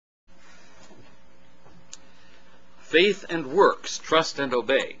Faith and works, trust and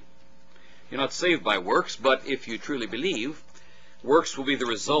obey. You're not saved by works, but if you truly believe, works will be the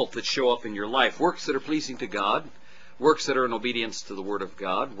result that show up in your life. Works that are pleasing to God, works that are in obedience to the Word of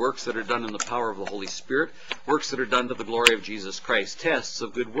God, works that are done in the power of the Holy Spirit, works that are done to the glory of Jesus Christ, tests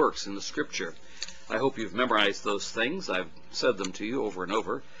of good works in the Scripture. I hope you've memorized those things. I've said them to you over and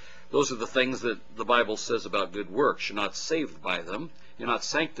over. Those are the things that the Bible says about good works. You're not saved by them. You're not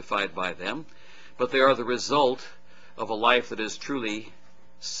sanctified by them. But they are the result of a life that is truly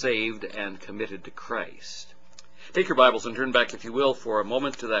saved and committed to Christ. Take your Bibles and turn back, if you will, for a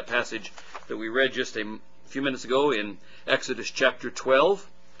moment to that passage that we read just a few minutes ago in Exodus chapter 12.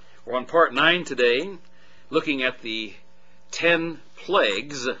 We're on part 9 today, looking at the 10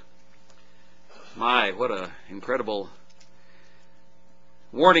 plagues. My, what an incredible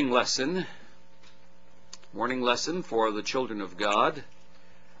warning lesson for the children of God.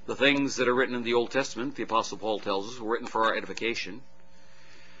 The things that are written in the Old Testament, the Apostle Paul tells us, were written for our edification.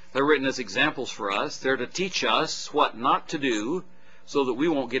 They're written as examples for us. They're to teach us what not to do so that we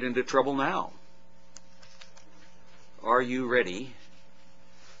won't get into trouble now. Are you ready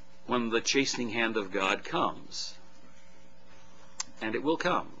when the chastening hand of God comes? And it will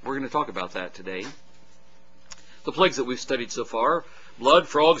come. We're going to talk about that today. The plagues that we've studied so far: blood,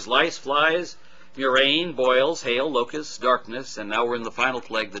 frogs, lice, flies, murrain, boils, hail, locusts, darkness, and now we're in the final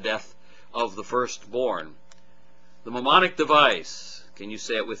plague, the death of the firstborn. The mnemonic device. Can you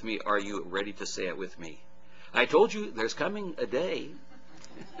say it with me? Are you ready to say it with me? I told you there's coming a day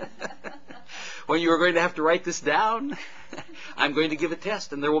when you are going to have to write this down. I'm going to give a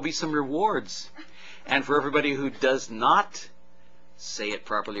test, and there will be some rewards. And for everybody who does not say it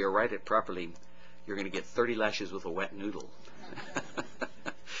properly or write it properly, you're going to get 30 lashes with a wet noodle.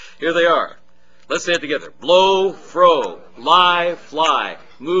 Here they are. Let's say it together. Blow, fro, lie, fly,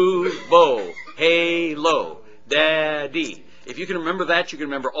 move, bow, hey, low, daddy. If you can remember that, you can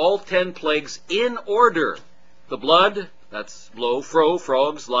remember all 10 plagues in order. The blood, that's blow, fro,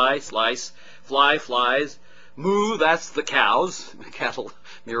 frogs, lice, lice, fly, flies. Moo, that's the cows, the cattle,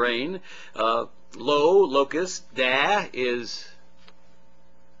 murrain. Lo, locust. Da is...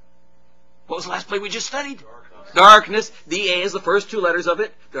 What was the last plague we just studied? Darkness. D-A is the first 2 letters of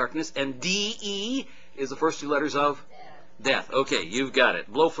it, darkness. And D-E is the first 2 letters of death. Okay, you've got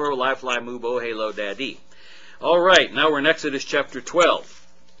it. Blow, fro, lie, fly, moo, bow, hey, low, daddy. All right, now we're in Exodus chapter 12.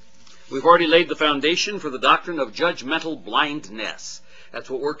 We've already laid the foundation for the doctrine of judgmental blindness. That's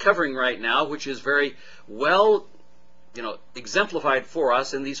what we're covering right now, which is very well, exemplified for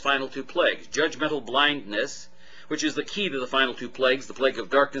us in these final 2 plagues. Judgmental blindness, which is the key to the final 2 plagues, the plague of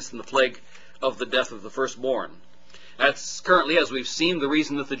darkness and the plague of the death of the firstborn. That's currently, as we've seen, the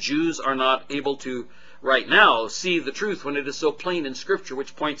reason that the Jews are not able to, right now, see the truth when it is so plain in Scripture,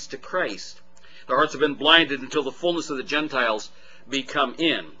 which points to Christ. Their hearts have been blinded until the fullness of the Gentiles be come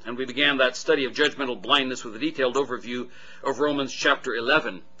in. And we began that study of judgmental blindness with a detailed overview of Romans chapter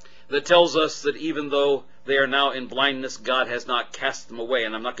 11 that tells us that even though they are now in blindness, God has not cast them away.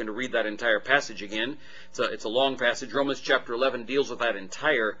 And I'm not going to read that entire passage again. It's a long passage. Romans chapter 11 deals with that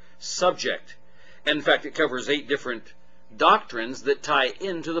entire subject. And in fact, it covers 8 different doctrines that tie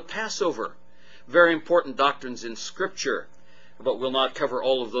into the Passover. Very important doctrines in Scripture. But we'll not cover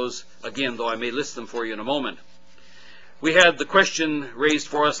all of those again, though I may list them for you in a moment. We had the question raised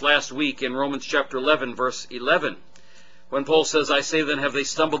for us last week in Romans chapter 11, verse 11, when Paul says, I say then, have they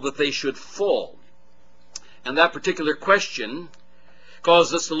stumbled that they should fall? And that particular question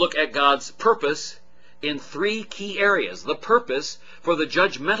caused us to look at God's purpose in 3 key areas. The purpose for the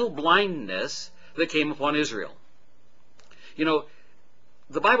judgmental blindness that came upon Israel.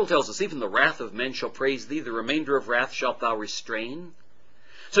 The Bible tells us, even the wrath of men shall praise thee, the remainder of wrath shalt thou restrain.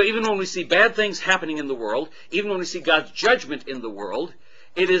 So even when we see bad things happening in the world, even when we see God's judgment in the world,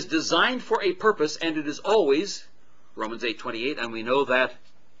 it is designed for a purpose, and it is always, Romans 8:28, and we know that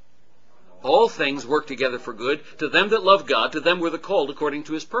all things work together for good to them that love God, to them were the called according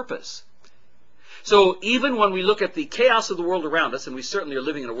to His purpose. So even when we look at the chaos of the world around us, and we certainly are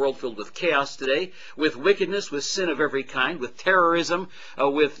living in a world filled with chaos today, with wickedness, with sin of every kind, with terrorism,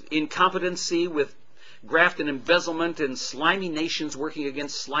 with incompetency, with graft and embezzlement, and slimy nations working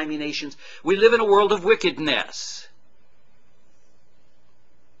against slimy nations, we live in a world of wickedness.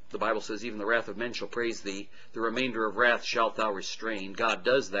 The Bible says, even the wrath of men shall praise thee, the remainder of wrath shalt thou restrain. God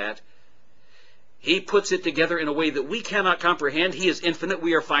does that. He puts it together in a way that we cannot comprehend. He is infinite.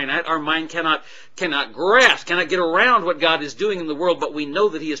 We are finite. Our mind cannot grasp, cannot get around what God is doing in the world, but we know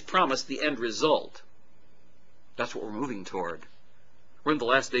that He has promised the end result. That's what we're moving toward. We're in the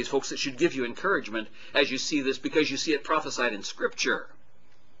last days, folks. It should give you encouragement as you see this, because you see it prophesied in Scripture.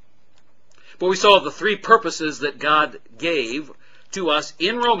 But we saw the three purposes that God gave to us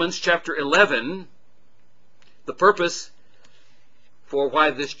in Romans chapter 11. The purpose for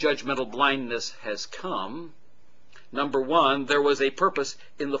why this judgmental blindness has come. Number one, there was a purpose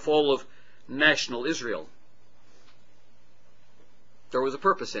in the fall of national Israel. There was a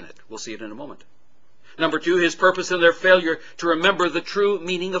purpose in it. We'll see it in a moment. Number two, his purpose in their failure to remember the true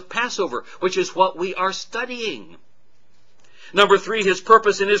meaning of Passover, which is what we are studying. Number three, his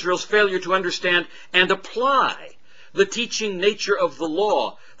purpose in Israel's failure to understand and apply the teaching nature of the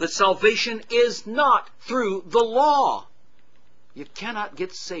law, that salvation is not through the law. You cannot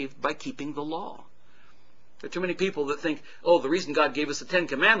get saved by keeping the law. There are too many people that think, oh, the reason God gave us the Ten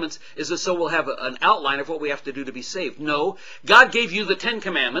Commandments is that so we'll have an outline of what we have to do to be saved. No, God gave you the Ten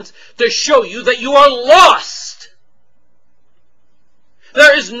Commandments to show you that you are lost.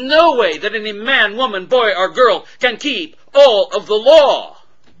 There is no way that any man, woman, boy, or girl can keep all of the law.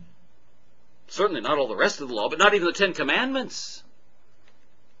 Certainly not all the rest of the law, but not even the Ten Commandments.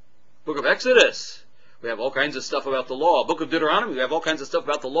 Book of Exodus, we have all kinds of stuff about the law. Book of Deuteronomy, we have all kinds of stuff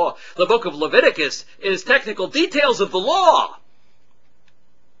about the law. The book of Leviticus is technical details of the law.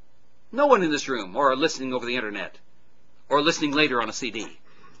 No one in this room, or listening over the internet, or listening later on a CD,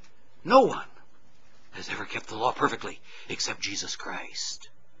 no one has ever kept the law perfectly except Jesus Christ.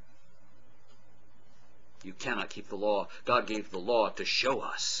 You cannot keep the law. God gave the law to show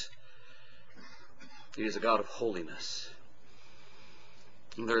us. He is a God of holiness.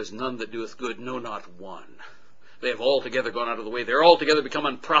 And there is none that doeth good, no, not one. They have altogether gone out of the way. They are altogether become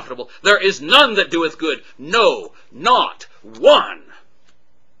unprofitable. There is none that doeth good, no, not one.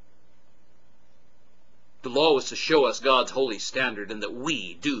 The law was to show us God's holy standard and that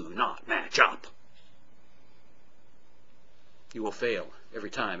we do not match up. You will fail every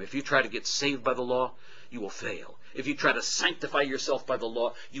time. If you try to get saved by the law, you will fail. If you try to sanctify yourself by the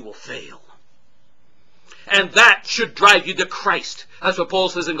law, you will fail. And that should drive you to Christ. That's what Paul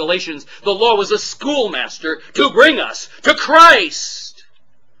says in Galatians. The law was a schoolmaster to bring us to Christ.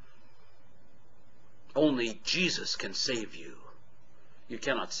 Only Jesus can save you. You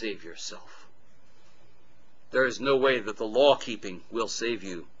cannot save yourself. There is no way that the law-keeping will save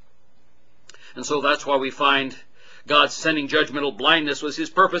you. And so that's why we find God's sending judgmental blindness was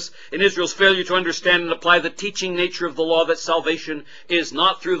his purpose in Israel's failure to understand and apply the teaching nature of the law, that salvation is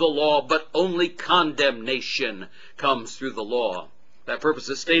not through the law, but only condemnation comes through the law. That purpose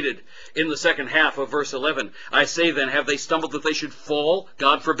is stated in the second half of verse 11. I say then, have they stumbled that they should fall?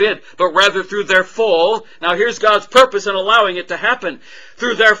 God forbid. But rather through their fall. Now here's God's purpose in allowing it to happen.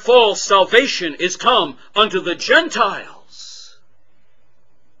 Through their fall, salvation is come unto the Gentiles.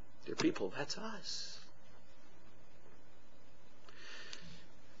 Dear people, that's us.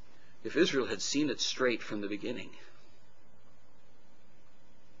 If Israel had seen it straight from the beginning,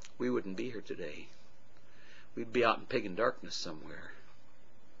 we wouldn't be here today. We'd be out in pagan darkness somewhere.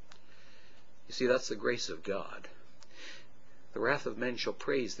 You see, that's the grace of God. The wrath of men shall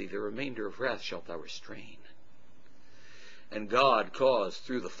praise thee, the remainder of wrath shalt thou restrain. And God caused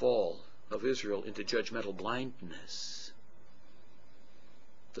through the fall of Israel into judgmental blindness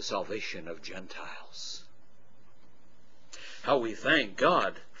the salvation of Gentiles. How we thank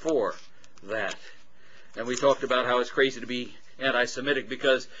God for that. And we talked about how it's crazy to be anti-Semitic,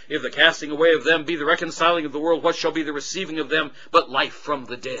 because if the casting away of them be the reconciling of the world, what shall be the receiving of them but life from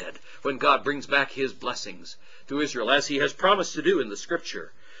the dead, when God brings back his blessings to Israel, as he has promised to do in the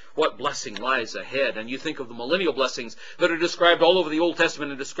Scripture? What blessing lies ahead? And you think of the millennial blessings that are described all over the Old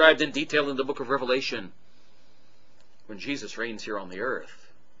Testament and described in detail in the book of Revelation, when Jesus reigns here on the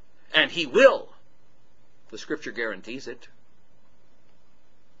earth. And he will. The Scripture guarantees it.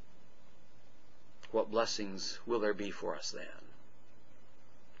 What blessings will there be for us then?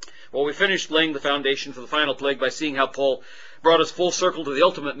 Well, we finished laying the foundation for the final plague by seeing how Paul brought us full circle to the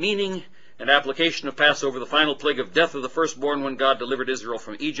ultimate meaning and application of Passover, the final plague of death of the firstborn when God delivered Israel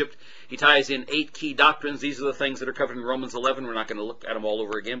from Egypt. He ties in 8 key doctrines. These are the things that are covered in Romans 11. We're not going to look at them all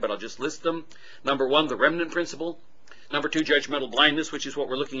over again, but I'll just list them. Number 1, the remnant principle. Number 2, judgmental blindness, which is what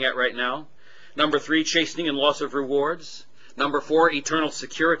we're looking at right now. Number 3, chastening and loss of rewards. Number 4, eternal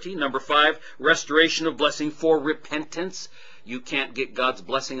security. Number 5, restoration of blessing for repentance. You can't get God's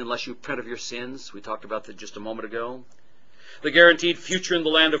blessing unless you repent of your sins. We talked about that just a moment ago. The guaranteed future in the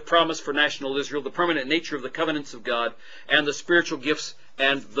land of promise for national Israel, the permanent nature of the covenants of God, and the spiritual gifts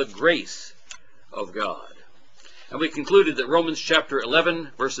and the grace of God. And we concluded that Romans chapter 11,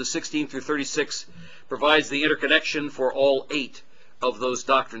 verses 16 through 36, provides the interconnection for all 8 of those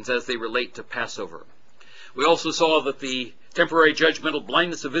doctrines as they relate to Passover. We also saw that the temporary judgmental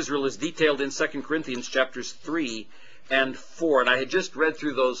blindness of Israel is detailed in 2 Corinthians chapters 3 and 4. And I had just read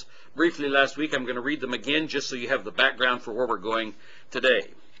through those briefly last week. I'm going to read them again just so you have the background for where we're going today.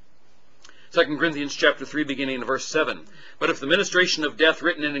 2 Corinthians chapter 3, beginning in verse 7. But if the ministration of death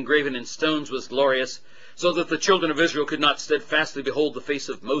written and engraven in stones was glorious, so that the children of Israel could not steadfastly behold the face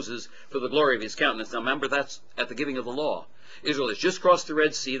of Moses for the glory of his countenance. Now remember, that's at the giving of the law. Israel has just crossed the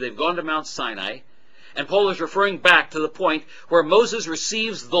Red Sea. They've gone to Mount Sinai. And Paul is referring back to the point where Moses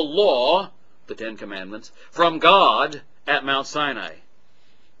receives the law, the Ten Commandments, from God at Mount Sinai.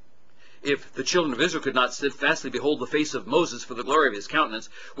 If the children of Israel could not steadfastly behold the face of Moses for the glory of his countenance,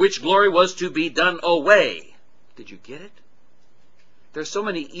 which glory was to be done away. Did you get it? There's so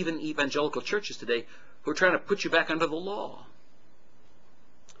many even evangelical churches today who are trying to put you back under the law.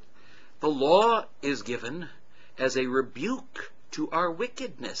 The law is given as a rebuke to our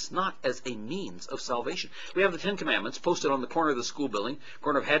wickedness, not as a means of salvation. We have the Ten Commandments posted on the corner of the school building,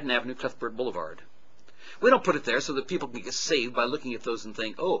 corner of Haddon Avenue, Cuthbert Boulevard. We don't put it there so that people can get saved by looking at those and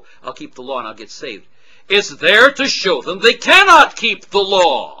think, oh, I'll keep the law and I'll get saved. It's there to show them they cannot keep the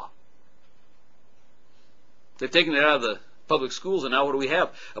law. They've taken it out of the public schools, and now what do we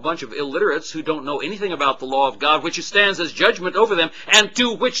have? A bunch of illiterates who don't know anything about the law of God, which stands as judgment over them, and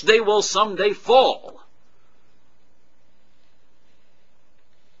to which they will someday fall.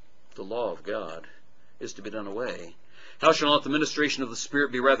 The law of God is to be done away. How shall not the ministration of the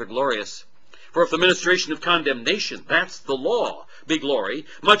Spirit be rather glorious? For if the ministration of condemnation, that's the law, be glory,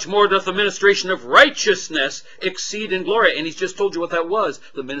 much more doth the ministration of righteousness exceed in glory. And he's just told you what that was.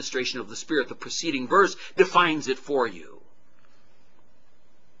 The ministration of the Spirit. The preceding verse defines it for you.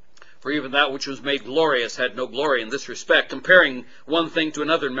 For even that which was made glorious had no glory in this respect. Comparing one thing to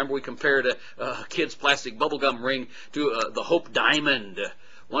another. Remember, we compared a kid's plastic bubblegum ring to the Hope Diamond.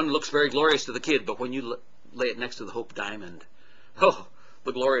 One looks very glorious to the kid, but when you lay it next to the Hope Diamond, oh,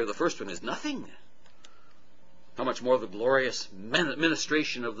 the glory of the first one is nothing. How much more the glorious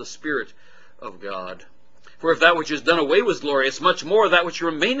ministration of the Spirit of God. For if that which is done away was glorious, much more that which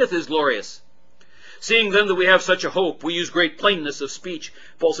remaineth is glorious. Seeing then that we have such a hope, we use great plainness of speech.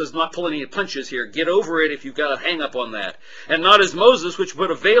 Paul says, not pulling any punches here. Get over it if you've got a hang up on that. And not as Moses, which put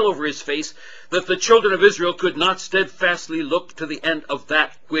a veil over his face, that the children of Israel could not steadfastly look to the end of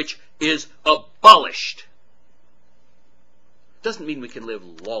that which is abolished. Doesn't mean we can live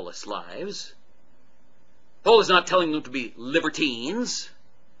lawless lives. Paul is not telling them to be libertines.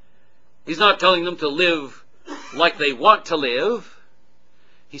 He's not telling them to live like they want to live.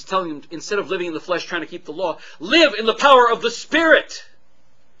 He's telling them, instead of living in the flesh trying to keep the law, live in the power of the Spirit.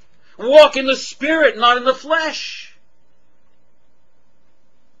 Walk in the Spirit, not in the flesh.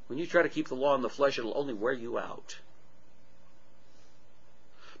 When you try to keep the law in the flesh, it'll only wear you out.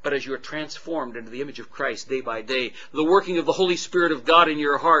 But as you are transformed into the image of Christ day by day, the working of the Holy Spirit of God in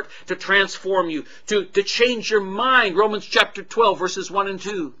your heart to transform you, to change your mind. Romans chapter 12, verses 1 and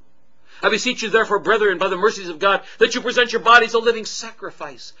 2. I beseech you therefore, brethren, by the mercies of God, that you present your bodies a living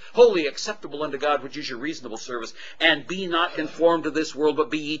sacrifice, holy, acceptable unto God, which is your reasonable service. And be not conformed to this world,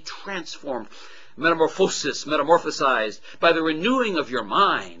 but be ye transformed, metamorphosized, by the renewing of your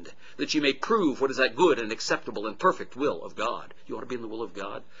mind, that ye may prove what is that good and acceptable and perfect will of God. You want to be in the will of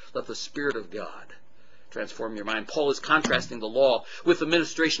God? Let the Spirit of God transform your mind. Paul is contrasting the law with the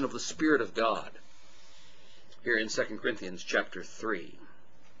ministration of the Spirit of God here in 2 Corinthians chapter 3.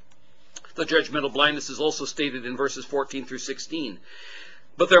 The judgmental blindness is also stated in verses 14 through 16.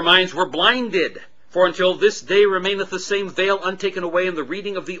 But their minds were blinded, for until this day remaineth the same veil untaken away in the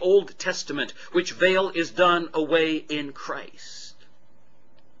reading of the Old Testament, which veil is done away in Christ.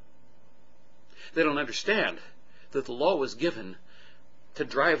 They don't understand that the law was given to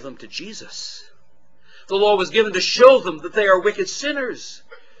drive them to Jesus. The law was given to show them that they are wicked sinners.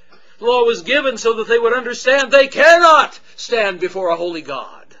 The law was given so that they would understand they cannot stand before a holy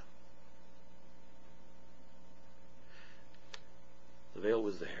God. The veil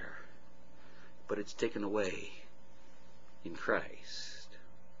was there, but it's taken away in Christ.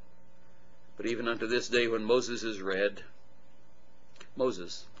 But even unto this day when Moses is read,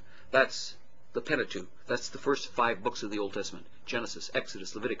 Moses, that's the Pentateuch. That's the first 5 books of the Old Testament. Genesis,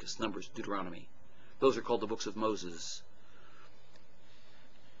 Exodus, Leviticus, Numbers, Deuteronomy. Those are called the books of Moses.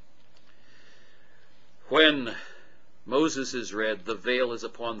 When Moses is read, the veil is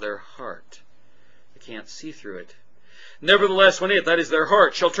upon their heart. They can't see through it. Nevertheless, when it, that is their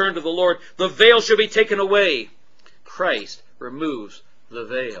heart, shall turn to the Lord, the veil shall be taken away. Christ removes the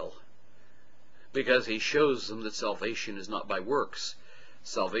veil, because he shows them that salvation is not by works.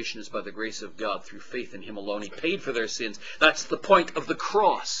 Salvation is by the grace of God through faith in him alone. He paid for their sins. That's the point of the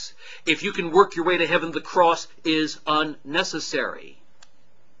cross. If you can work your way to heaven, the cross is unnecessary.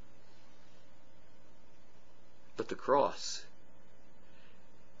 But the cross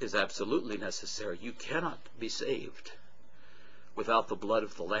is absolutely necessary. You cannot be saved without the blood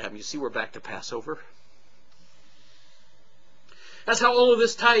of the Lamb. You see, we're back to Passover. That's how all of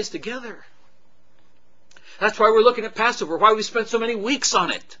this ties together. That's why we're looking at Passover, why we spent so many weeks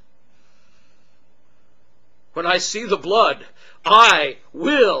on it. When I see the blood, I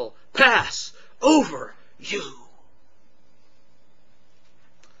will pass over you.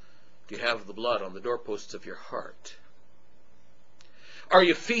 Do you have the blood on the doorposts of your heart? Are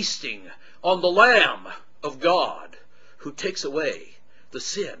you feasting on the Lamb of God who takes away the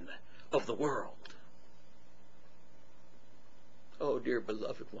sin of the world? Oh, dear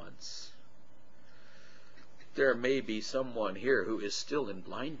beloved ones, there may be someone here who is still in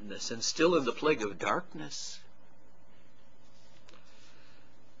blindness and still in the plague of darkness.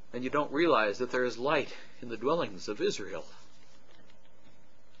 And you don't realize that there is light in the dwellings of Israel.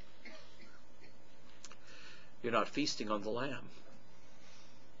 You're not feasting on the Lamb.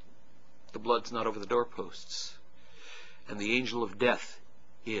 The blood's not over the doorposts. And the angel of death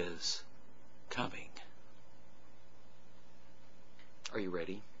is coming. Are you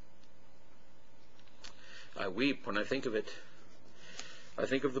ready? I weep when I think of it. I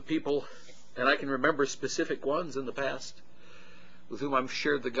think of the people, and I can remember specific ones in the past with whom I've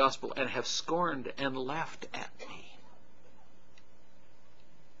shared the gospel and have scorned and laughed at me.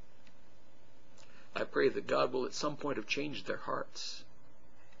 I pray that God will at some point have changed their hearts.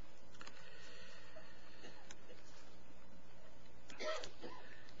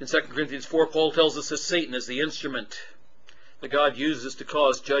 In 2 Corinthians 4, Paul tells us that Satan is the instrument that God uses to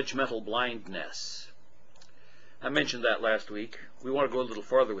cause judgmental blindness. I mentioned that last week. We want to go a little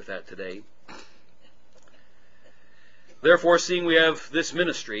farther with that today. Therefore, seeing we have this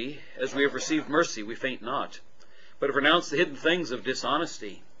ministry, as we have received mercy, we faint not, but have renounced the hidden things of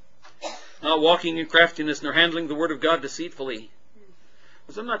dishonesty, not walking in craftiness, nor handling the word of God deceitfully.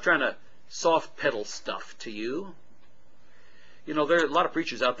 Because I'm not trying to soft pedal stuff to you. You know, there are a lot of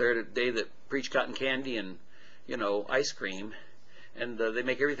preachers out there today that preach cotton candy and, ice cream, and they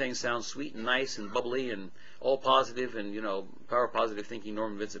make everything sound sweet and nice and bubbly and all positive and, power positive thinking,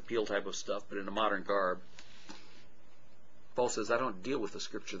 Norman Vincent Peale type of stuff, but in a modern garb. Paul says, I don't deal with the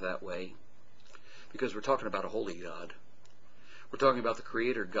Scripture that way, because we're talking about a holy God. We're talking about the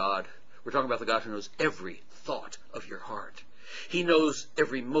Creator God. We're talking about the God who knows every thought of your heart. He knows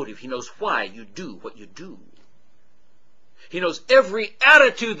every motive. He knows why you do what you do. He knows every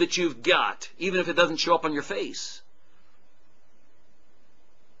attitude that you've got, even if it doesn't show up on your face.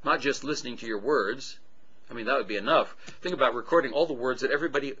 Not just listening to your words. I mean, that would be enough. Think about recording all the words that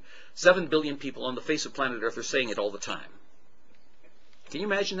everybody, 7 billion people on the face of planet Earth are saying it all the time. Can you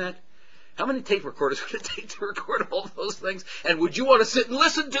imagine that? How many tape recorders would it take to record all those things? And would you want to sit and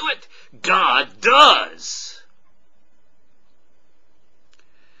listen to it? God does.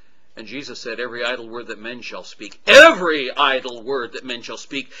 And Jesus said, every idle word that men shall speak, every idle word that men shall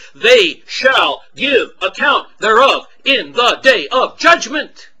speak, they shall give account thereof in the day of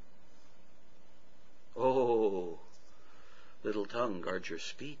judgment. Oh, little tongue, guard your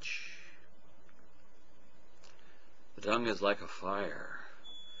speech. The tongue is like a fire.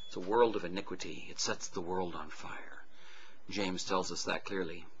 It's a world of iniquity. It sets the world on fire. James tells us that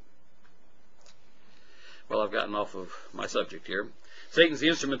clearly. Well, I've gotten off of my subject here. Satan's the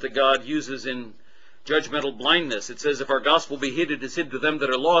instrument that God uses in judgmental blindness. It says, if our gospel be hid, it is hid to them that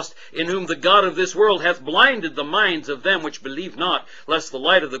are lost, in whom the God of this world hath blinded the minds of them which believe not, lest the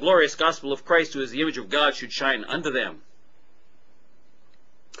light of the glorious gospel of Christ, who is the image of God, should shine unto them.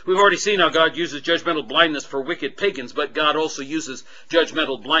 We've already seen how God uses judgmental blindness for wicked pagans, but God also uses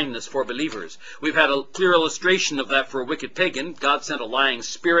judgmental blindness for believers. We've had a clear illustration of that for a wicked pagan. God sent a lying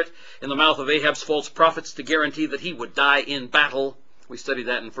spirit in the mouth of Ahab's false prophets to guarantee that he would die in battle. We studied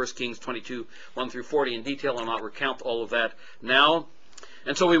that in 1 Kings 22, 1 through 40 in detail. I'll not recount all of that now.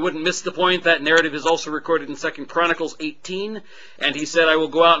 And so we wouldn't miss the point. That narrative is also recorded in 2 Chronicles 18. And he said, I will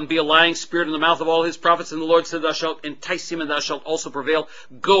go out and be a lying spirit in the mouth of all his prophets. And the Lord said, thou shalt entice him, and thou shalt also prevail.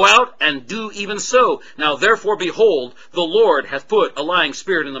 Go out and do even so. Now therefore, behold, the Lord hath put a lying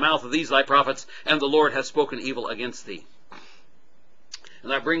spirit in the mouth of these thy prophets, and the Lord hath spoken evil against thee.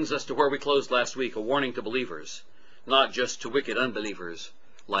 And that brings us to where we closed last week, a warning to believers, not just to wicked unbelievers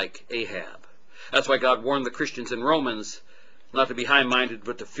like Ahab. That's why God warned the Christians in Romans not to be high-minded,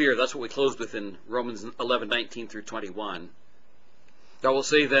 but to fear. That's what we closed with in Romans 11:19 through 21. Thou wilt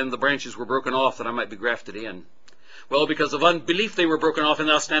say then, the branches were broken off that I might be grafted in. Well, because of unbelief they were broken off, and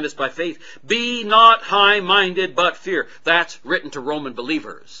thou standest by faith. Be not high-minded, but fear. That's written to Roman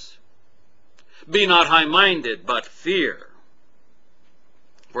believers. Be not high-minded, but fear.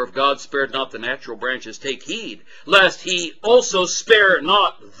 For if God spared not the natural branches, take heed, lest he also spare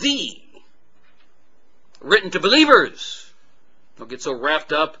not thee. Written to believers. Don't get so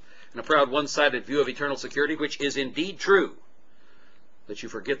wrapped up in a proud one-sided view of eternal security, which is indeed true, that you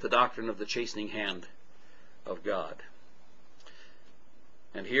forget the doctrine of the chastening hand of God.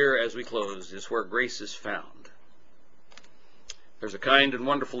 And here, as we close, is where grace is found. There's a kind and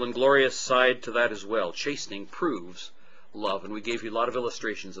wonderful and glorious side to that as well. Chastening proves love, and we gave you a lot of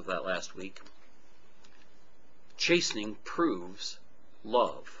illustrations of that last week. Chastening proves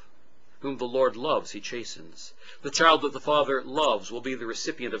love. Whom the Lord loves, he chastens. The child that the Father loves will be the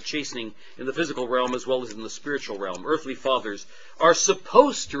recipient of chastening in the physical realm as well as in the spiritual realm. Earthly fathers are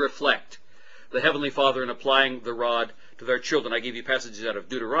supposed to reflect the Heavenly Father in applying the rod to their children. I gave you passages out of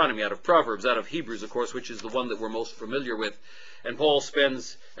Deuteronomy, out of Proverbs, out of Hebrews, of course, which is the one that we're most familiar with. And Paul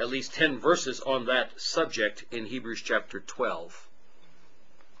spends at least 10 verses on that subject in Hebrews chapter 12.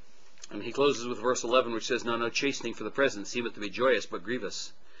 And he closes with verse 11, which says, No chastening for the present seemeth to be joyous, but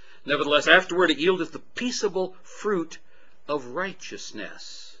grievous. Nevertheless, afterward it yieldeth the peaceable fruit of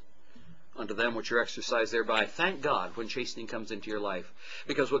righteousness unto them which are exercised thereby. Thank God when chastening comes into your life.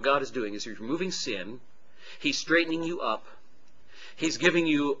 Because what God is doing is He's removing sin. He's straightening you up. He's giving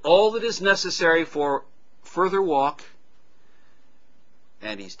you all that is necessary for further walk.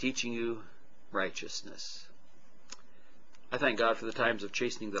 And He's teaching you righteousness. I thank God for the times of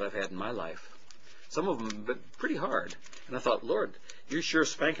chastening that I've had in my life. Some of them have been pretty hard. And I thought, Lord, you're sure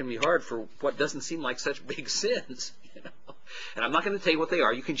spanking me hard for what doesn't seem like such big sins. You know? And I'm not going to tell you what they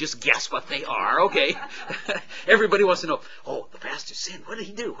are. You can just guess what they are, okay? Everybody wants to know, oh, the pastor sinned. What did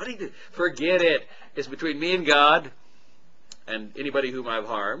he do? What did he do? Forget it. It's between me and God. And anybody whom I've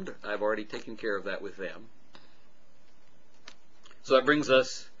harmed, I've already taken care of that with them. So that brings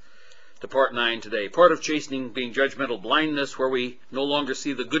us to part 9 today. Part of chastening being judgmental blindness, where we no longer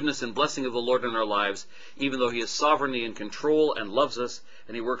see the goodness and blessing of the Lord in our lives, even though He is sovereignly in control and loves us,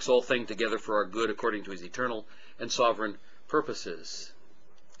 and He works all things together for our good according to His eternal and sovereign purposes.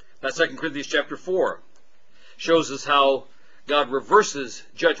 That 2 Corinthians chapter 4 shows us how God reverses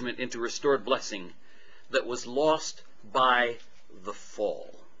judgment into restored blessing that was lost by the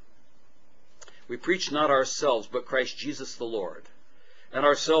fall. We preach not ourselves, but Christ Jesus the Lord, and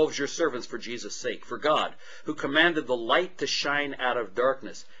ourselves your servants for Jesus' sake. For God, who commanded the light to shine out of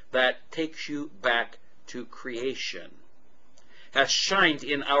darkness, that takes you back to creation, hath shined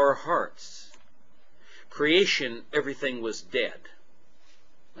in our hearts. Creation, everything was dead,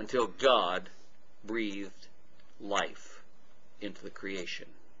 until God breathed life into the creation.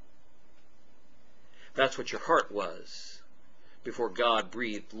 That's what your heart was before God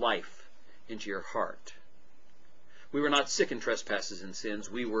breathed life into your heart. We were not sick in trespasses and sins.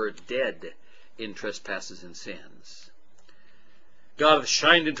 We were dead in trespasses and sins. God hath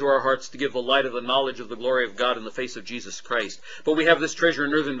shined into our hearts to give the light of the knowledge of the glory of God in the face of Jesus Christ. But we have this treasure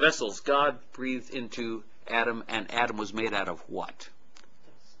in earthen vessels. God breathed into Adam, and Adam was made out of what?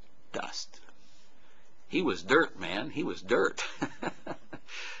 Dust. He was dirt, man. He was dirt.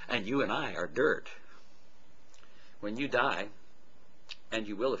 And you and I are dirt. When you die, and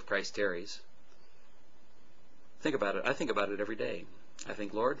you will if Christ tarries, think about it. I think about it every day. I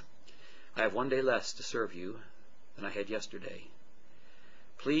think, Lord, I have one day less to serve you than I had yesterday.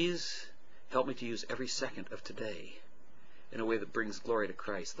 Please help me to use every second of today in a way that brings glory to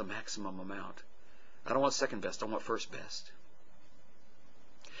Christ, the maximum amount. I don't want second best. I want first best.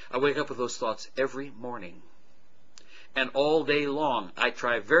 I wake up with those thoughts every morning. And all day long, I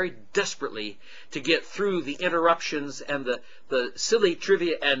try very desperately to get through the interruptions and the silly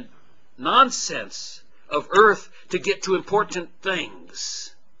trivia and nonsense of earth to get to important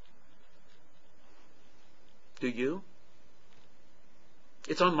things. Do you?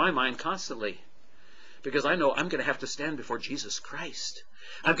 It's on my mind constantly, because I know I'm going to have to stand before Jesus Christ.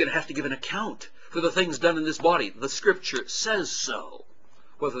 I'm going to have to give an account for the things done in this body. The Scripture says so,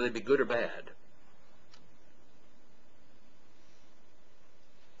 whether they be good or bad.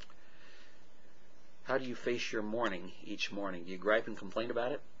 How do you face your morning each morning? Do you gripe and complain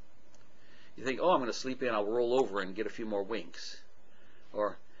about it? You think, oh, I'm going to sleep in, I'll roll over and get a few more winks.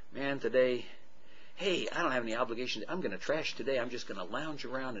 Or, man, today, hey, I don't have any obligation. I'm going to trash today. I'm just going to lounge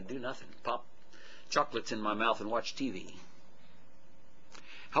around and do nothing. Pop chocolates in my mouth and watch TV.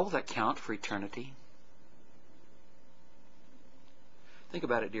 How will that count for eternity? Think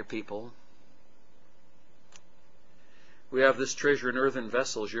about it, dear people. We have this treasure in earthen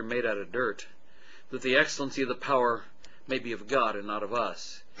vessels. You're made out of dirt, that the excellency of the power may be of God and not of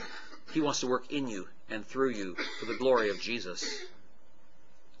us. He wants to work in you and through you for the glory of Jesus.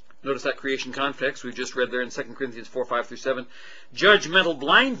 Notice that creation context we just read there in 2 Corinthians 4, 5 through 7. Judgmental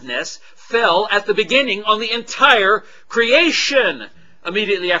blindness fell at the beginning on the entire creation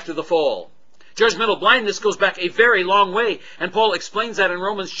immediately after the fall. Judgmental blindness goes back a very long way, and Paul explains that in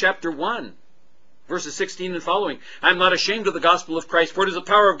Romans chapter 1. Verses 16 and following. I am not ashamed of the gospel of Christ, for it is the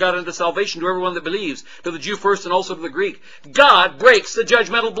power of God unto salvation to everyone that believes, to the Jew first and also to the Greek. God breaks the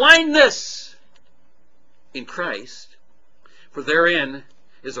judgmental blindness in Christ, for therein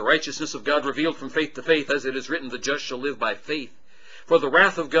is the righteousness of God revealed from faith to faith, as it is written, the just shall live by faith. For the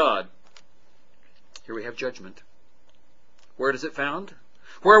wrath of God, here we have judgment. Where is it found?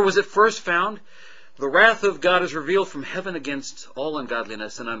 Where was it first found? The wrath of God is revealed from heaven against all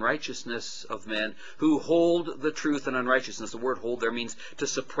ungodliness and unrighteousness of men who hold the truth in unrighteousness. The word hold there means to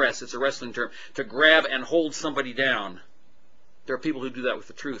suppress. It's a wrestling term. To grab and hold somebody down. There are people who do that with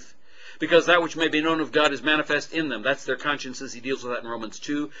the truth. Because that which may be known of God is manifest in them. That's their consciences. He deals with that in Romans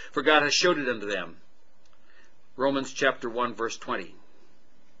 2. For God has showed it unto them. Romans chapter 1, verse 20.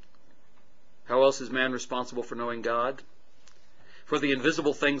 How else is man responsible for knowing God? For the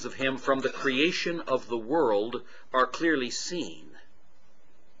invisible things of him from the creation of the world are clearly seen.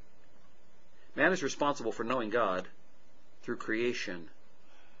 Man is responsible for knowing God through creation.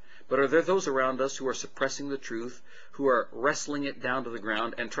 But are there those around us who are suppressing the truth, who are wrestling it down to the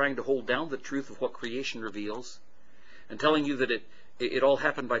ground and trying to hold down the truth of what creation reveals, and telling you that it all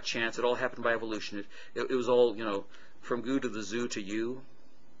happened by chance, it all happened by evolution, it was all, from goo to the zoo to you?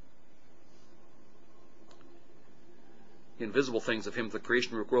 The invisible things of him, the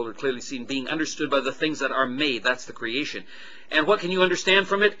creation of the world, are clearly seen, being understood by the things that are made. That's the creation. And what can you understand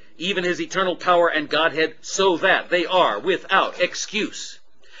from it? Even his eternal power and Godhead, so that they are without excuse.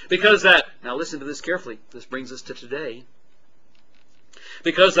 Because that, now listen to this carefully, this brings us to today.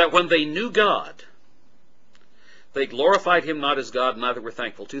 Because that when they knew God, they glorified him not as God, neither were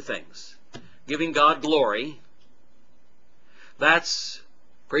thankful. Two things. Giving God glory, that's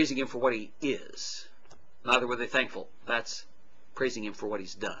praising him for what he is. Neither were they thankful. That's praising him for what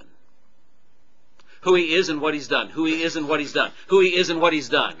he's done. Who he is and what he's done. Who he is and what he's done. Who he is and what he's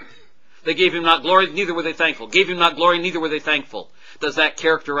done. They gave him not glory, neither were they thankful. Gave him not glory, neither were they thankful. Does that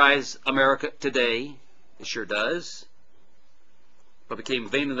characterize America today? It sure does. But became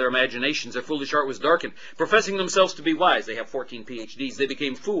vain in their imaginations. Their foolish heart was darkened. Professing themselves to be wise. They have 14 PhDs. They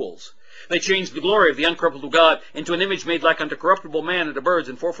became fools. They changed the glory of the uncorruptible God into an image made like unto corruptible man and to birds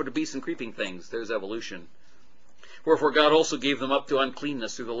and four-footed beasts and creeping things. There's evolution. Wherefore God also gave them up to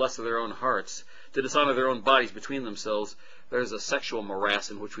uncleanness through the lust of their own hearts, to dishonor their own bodies between themselves. There's a sexual morass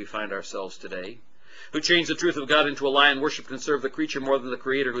in which we find ourselves today. Who changed the truth of God into a lie and worshipped and served the creature more than the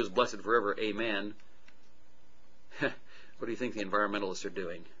Creator, who is blessed forever. Amen. What do you think the environmentalists are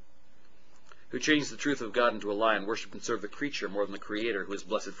doing? Who changed the truth of God into a lie and worshipped and served the creature more than the Creator, who is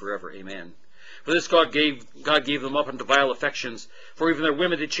blessed forever. Amen. For this God gave them up unto vile affections. For even their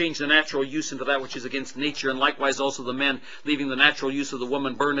women did change the natural use into that which is against nature, and likewise also the men, leaving the natural use of the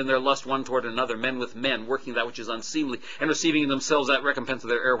woman, burned in their lust one toward another, men with men, working that which is unseemly, and receiving in themselves that recompense of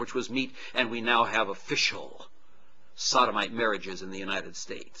their error which was meet. And we now have official sodomite marriages in the United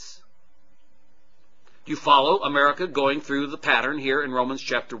States. Do you follow America going through the pattern here in Romans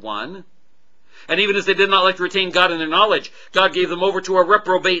chapter 1? And even as they did not like to retain God in their knowledge, God gave them over to a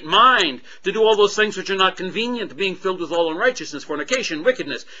reprobate mind, to do all those things which are not convenient, being filled with all unrighteousness, fornication,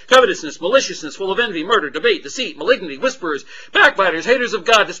 wickedness, covetousness, maliciousness, full of envy, murder, debate, deceit, malignity, whisperers, backbiters, haters of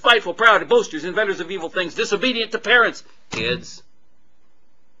God, despiteful, proud, boasters, inventors of evil things, disobedient to parents. Kids,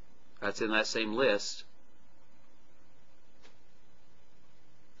 that's in that same list.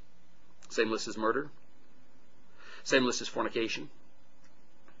 Same list as murder. Same list as fornication.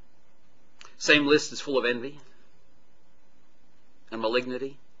 Same list is full of envy and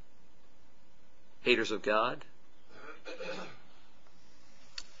malignity, haters of God,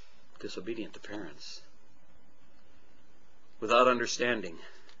 disobedient to parents, without understanding,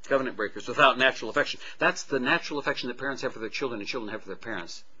 covenant breakers, without natural affection. That's the natural affection that parents have for their children and children have for their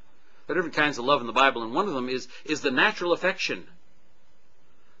parents. There are different kinds of love in the Bible, and one of them is the natural affection,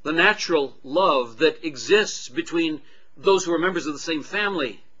 the natural love that exists between those who are members of the same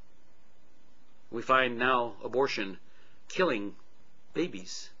family. We find now abortion killing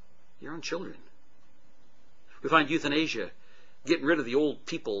babies, your own children. We find euthanasia getting rid of the old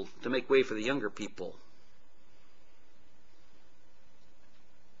people to make way for the younger people.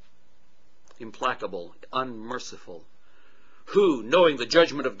 Implacable, unmerciful. Who, knowing the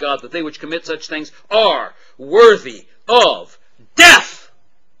judgment of God, that they which commit such things are worthy of death.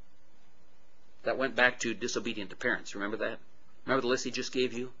 That went back to disobedient to parents. Remember that? Remember the list he just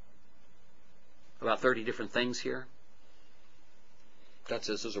gave you? About 30 different things here. God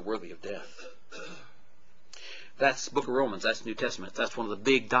says those are worthy of death. That's the book of Romans. That's the New Testament. That's one of the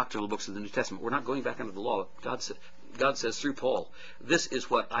big doctrinal books of the New Testament. We're not going back under the law. God says through Paul, this is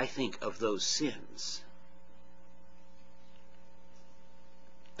what I think of those sins.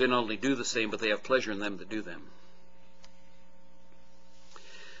 They not only do the same, but they have pleasure in them that do them.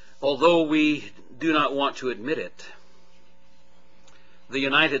 Although we do not want to admit it, the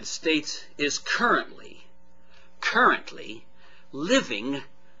United States is currently living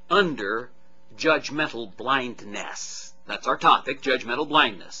under judgmental blindness. That's our topic, judgmental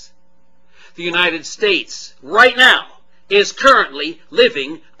blindness. The United States, right now, is currently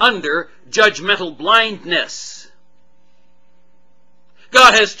living under judgmental blindness.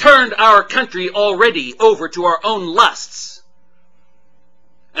 God has turned our country already over to our own lusts.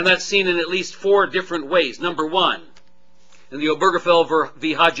 And that's seen in at least 4 different ways. Number 1, in the Obergefell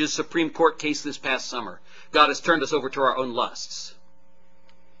v. Hodges Supreme Court case this past summer, God has turned us over to our own lusts.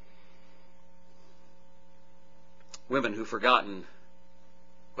 Women who've forgotten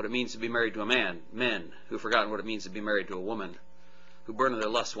what it means to be married to a man. Men who've forgotten what it means to be married to a woman, who burn their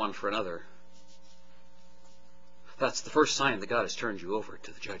lust one for another. That's the first sign that God has turned you over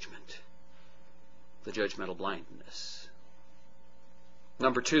to the judgment. The judgmental blindness.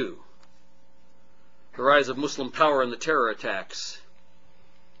 Number 2, the rise of Muslim power and the terror attacks.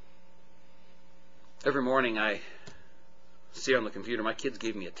 Every morning I see on the computer, my kids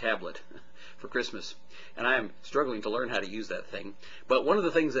gave me a tablet for Christmas, and I am struggling to learn how to use that thing. But one of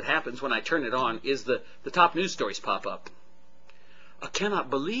the things that happens when I turn it on is the top news stories pop up. I cannot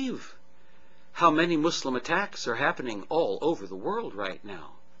believe how many Muslim attacks are happening all over the world right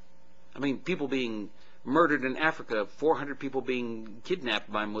now. I mean, people being murdered in Africa, 400 people being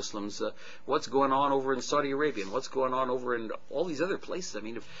kidnapped by Muslims. What's going on over in Saudi Arabia, and what's going on over in all these other places. I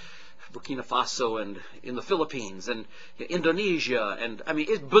mean, Burkina Faso and in the Philippines and Indonesia, and I mean,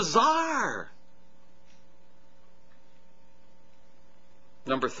 it's bizarre.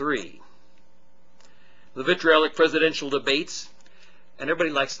 Number 3, the vitriolic presidential debates. And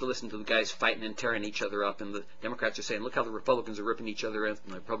everybody likes to listen to the guys fighting and tearing each other up. And the Democrats are saying, look how the Republicans are ripping each other up.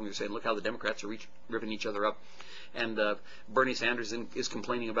 And the Republicans are saying, look how the Democrats are ripping each other up. And Bernie Sanders is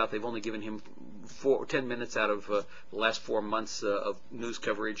complaining about they've only given him 10 minutes out of the last 4 months of news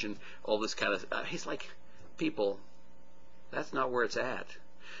coverage and all this kind of... he's like, people, that's not where it's at.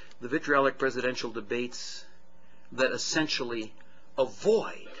 The vitriolic presidential debates that essentially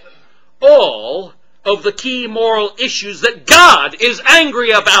avoid all of the key moral issues that God is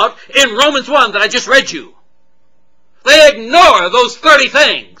angry about in Romans 1 that I just read you. They ignore those 30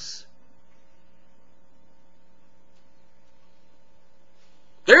 things.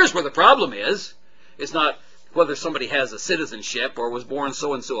 There's where the problem is. It's not whether somebody has a citizenship or was born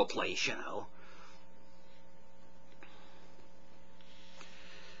so-and-so a place, you know.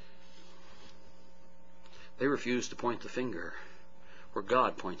 They refuse to point the finger where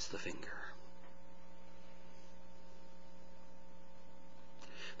God points the finger.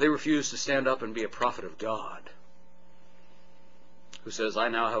 They refuse to stand up and be a prophet of God who says, I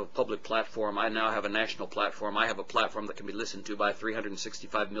now have a public platform, I now have a national platform, I have a platform that can be listened to by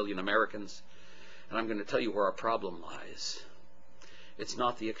 365 million Americans, and I'm going to tell you where our problem lies. It's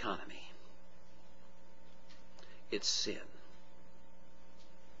not the economy. It's sin.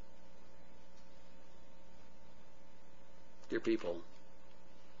 Dear people,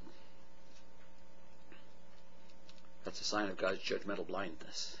 that's a sign of God's judgmental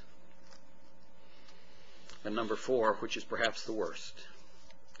blindness. And number 4, which is perhaps the worst.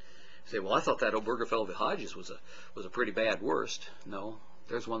 You say, well, I thought that Obergefell v. Hodges was a pretty bad worst. No,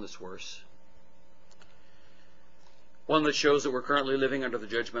 there's one that's worse. One that shows that we're currently living under the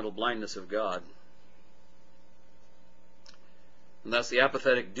judgmental blindness of God. And that's the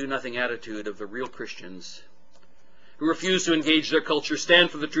apathetic, do-nothing attitude of the real Christians who refuse to engage their culture, stand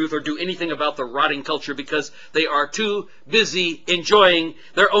for the truth, or do anything about the rotting culture because they are too busy enjoying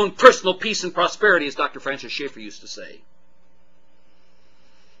their own personal peace and prosperity, as Dr. Francis Schaeffer used to say.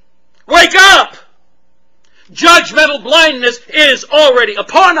 Wake up! Judgmental blindness is already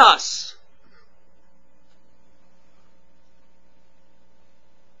upon us.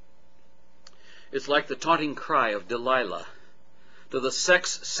 It's like the taunting cry of Delilah to the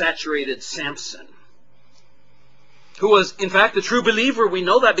sex-saturated Samson, who was, in fact, a true believer. We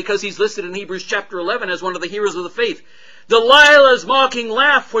know that because he's listed in Hebrews chapter 11 as one of the heroes of the faith. Delilah's mocking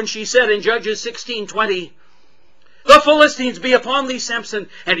laugh when she said in Judges 16:20, the Philistines be upon thee, Samson.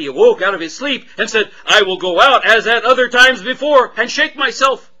 And he awoke out of his sleep and said, I will go out as at other times before and shake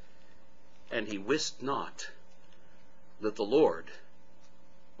myself. And he wist not that the Lord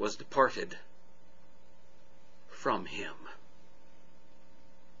was departed from him.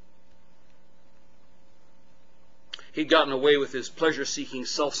 He'd gotten away with his pleasure-seeking,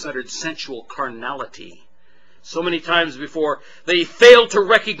 self-centered, sensual carnality so many times before that he failed to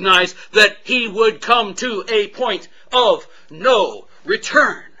recognize that he would come to a point of no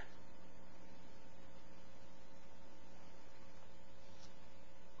return.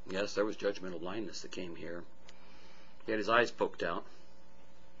 Yes, there was judgmental blindness that came here. He had his eyes poked out.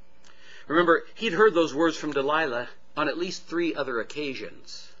 Remember, he'd heard those words from Delilah on at least 3 other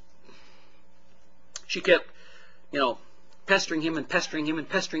occasions. She kept, pestering him and pestering him and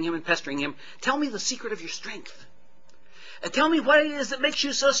pestering him and pestering him. Tell me the secret of your strength. Tell me what it is that makes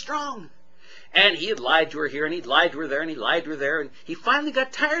you so strong. And he had lied to her here, and he'd lied to her there, and he lied to her there, and he finally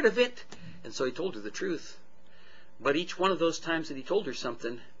got tired of it. And so he told her the truth. But each one of those times that he told her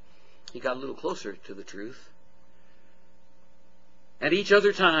something, he got a little closer to the truth. And each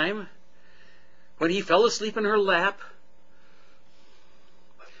other time, when he fell asleep in her lap,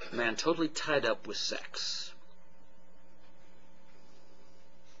 a man totally tied up with sex.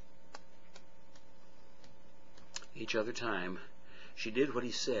 Each other time, she did what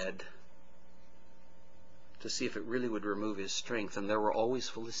he said to see if it really would remove his strength. And there were always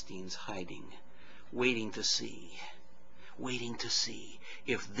Philistines hiding, waiting to see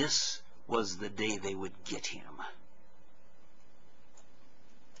if this was the day they would get him.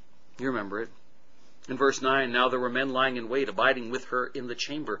 You remember it. In verse 9, now there were men lying in wait, abiding with her in the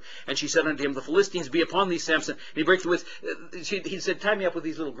chamber. And she said unto him, the Philistines be upon thee, Samson. And he brake the withs. He said, tie me up with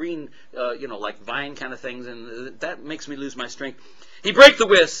these little green, like vine kind of things, and that makes me lose my strength. He brake the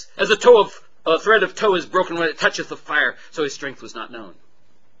withs, as a thread of tow is broken when it toucheth the fire, so his strength was not known.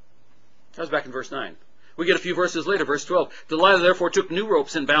 That was back in verse 9. We get a few verses later, verse 12. Delilah therefore took new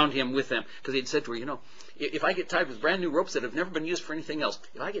ropes and bound him with them. Because he had said to her, if I get tied with brand new ropes that have never been used for anything else,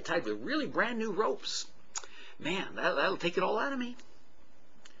 if I get tied with really brand new ropes, man, that'll take it all out of me.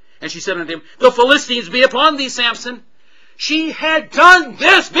 And she said unto him, the Philistines be upon thee, Samson. She had done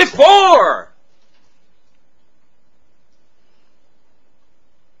this before.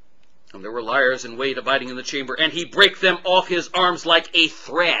 And there were liars in wait abiding in the chamber, and he brake them off his arms like a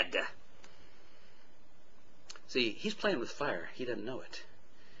thread. See, he's playing with fire. He doesn't know it.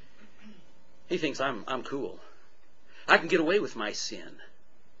 He thinks I'm cool. I can get away with my sin.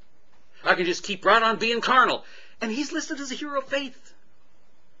 I can just keep right on being carnal. And he's listed as a hero of faith.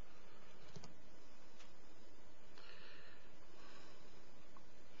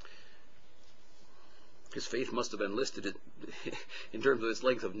 His faith must have been listed in terms of its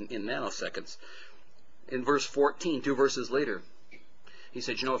length in nanoseconds. In verse 14, 2 verses later, he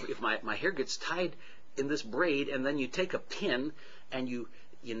said, if my hair gets tied in this braid, and then you take a pin and you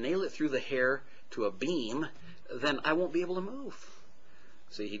nail it through the hair to a beam, then I won't be able to move.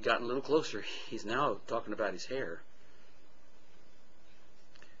 See, he'd gotten a little closer. He's now talking about his hair.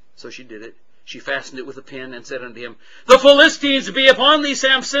 So she did it. She fastened it with a pin and said unto him, the Philistines be upon thee,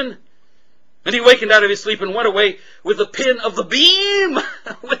 Samson. And he wakened out of his sleep and went away with the pin of the beam,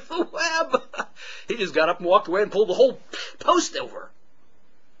 with the web. He just got up and walked away and pulled the whole post over.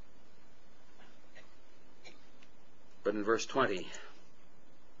 But in verse 20,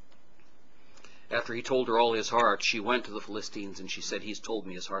 after he told her all his heart, she went to the Philistines and she said, he's told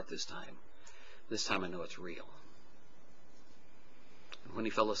me his heart this time. This time I know it's real. And when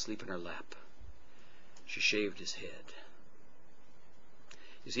he fell asleep in her lap, she shaved his head.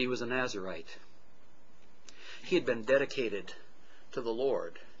 You see, he was a Nazirite. He had been dedicated to the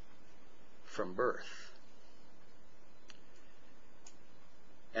Lord from birth.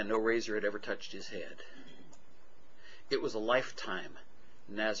 And no razor had ever touched his head. It was a lifetime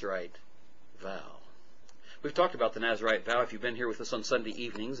Nazirite vow. We've talked about the Nazirite vow if you've been here with us on Sunday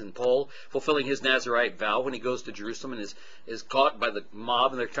evenings, and Paul fulfilling his Nazirite vow when he goes to Jerusalem and is caught by the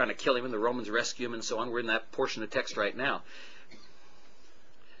mob and they're trying to kill him and the Romans rescue him and so on. We're in that portion of text right now.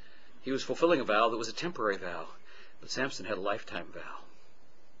 He was fulfilling a vow that was a temporary vow, but Samson had a lifetime vow.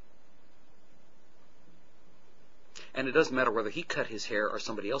 And it doesn't matter whether he cut his hair or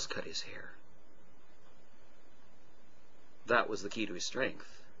somebody else cut his hair. That was the key to his strength.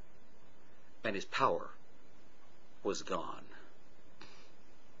 And his power was gone.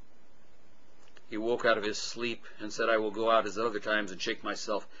 He woke out of his sleep and said, I will go out as other times and shake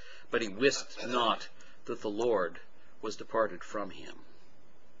myself. But he wist not that the Lord was departed from him.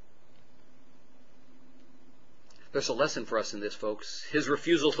 There's a lesson for us in this, folks. His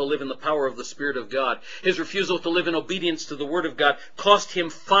refusal to live in the power of the Spirit of God, his refusal to live in obedience to the Word of God, cost him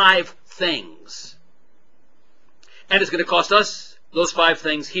 5 things. And it's going to cost us those 5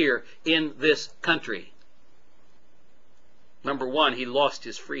 things here in this country. Number 1, he lost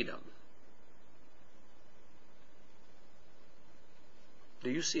his freedom. Do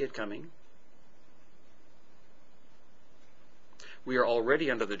you see it coming? We are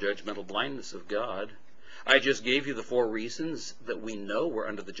already under the judgmental blindness of God. I just gave you the 4 reasons that we know we're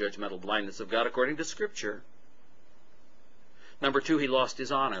under the judgmental blindness of God according to Scripture. Number 2, he lost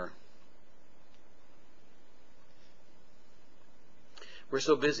his honor. We're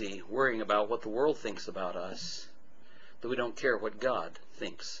so busy worrying about what the world thinks about us that we don't care what God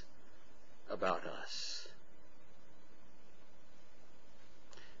thinks about us.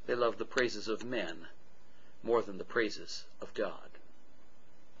 They love the praises of men more than the praises of God.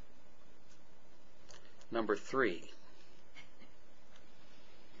 Number 3,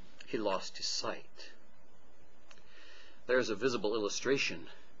 he lost his sight. There's a visible illustration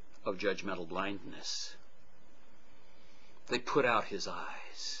of judgmental blindness. They put out his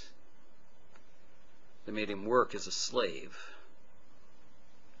eyes. They made him work as a slave,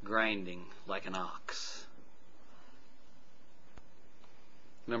 grinding like an ox.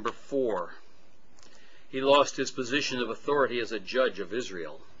 Number 4, he lost his position of authority as a judge of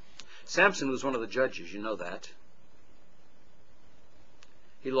Israel. Samson was one of the judges, you know that.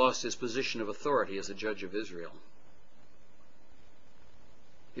 He lost his position of authority as a judge of Israel.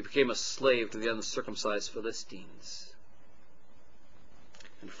 He became a slave to the uncircumcised Philistines.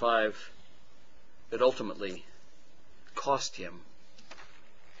 And 5, it ultimately cost him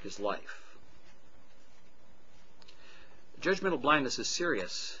his life. Judgmental blindness is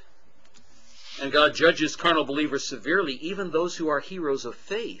serious. And God judges carnal believers severely, even those who are heroes of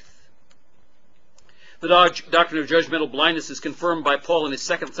faith. The doctrine of judgmental blindness is confirmed by Paul in his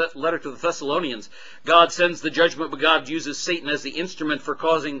 2nd letter to the Thessalonians. God sends the judgment, but God uses Satan as the instrument for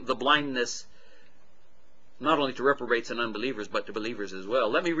causing the blindness, not only to reprobates and unbelievers, but to believers as well.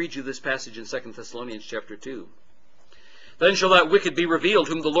 Let me read you this passage in 2 Thessalonians chapter 2. Then shall that wicked be revealed,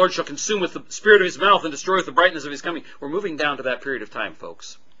 whom the Lord shall consume with the spirit of his mouth and destroy with the brightness of his coming. We're moving down to that period of time,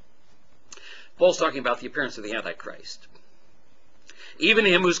 folks. Paul's talking about the appearance of the Antichrist. Even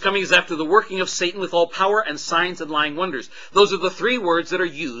him whose coming is after the working of Satan with all power and signs and lying wonders. Those are the 3 words that are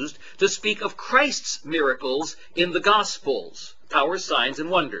used to speak of Christ's miracles in the Gospels. Power, signs,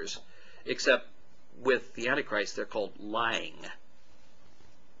 and wonders. Except with the Antichrist, they're called lying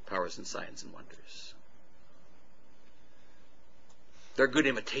powers and signs and wonders. They're good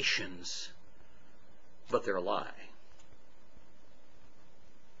imitations, but they're a lie.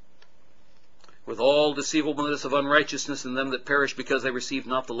 With all deceivableness of unrighteousness in them that perish, because they received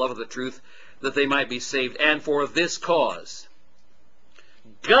not the love of the truth, that they might be saved. And for this cause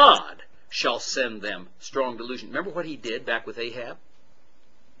God shall send them strong delusion. Remember what he did back with Ahab?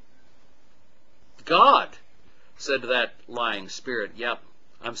 God said to that lying spirit, yep,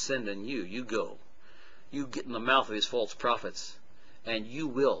 I'm sending you. You go. You get in the mouth of his false prophets, and you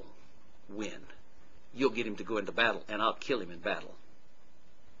will win. You'll get him to go into battle, and I'll kill him in battle.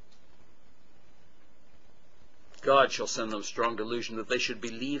 God shall send them strong delusion, that they should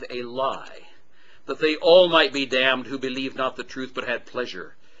believe a lie, that they all might be damned who believed not the truth, but had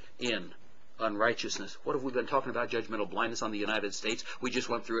pleasure in unrighteousness. What have we been talking about? Judgmental blindness on the United States. We just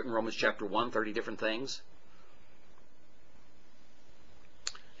went through it in Romans chapter 1, 30 different things.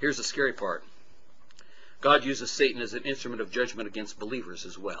 Here's the scary part. God uses Satan as an instrument of judgment against believers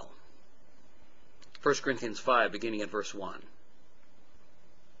as well. 1 Corinthians 5, beginning at verse 1.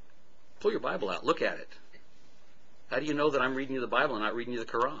 Pull your Bible out. Look at it. How do you know that I'm reading you the Bible and not reading you the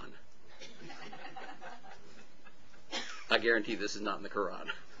Quran? I guarantee this is not in the Quran.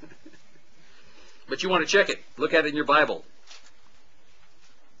 But you want to check it. Look at it in your Bible.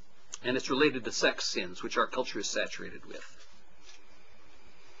 And it's related to sex sins, which our culture is saturated with.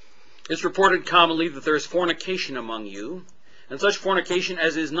 It's reported commonly that there is fornication among you, and such fornication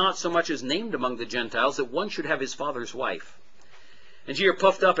as is not so much as named among the Gentiles, that one should have his father's wife. And ye are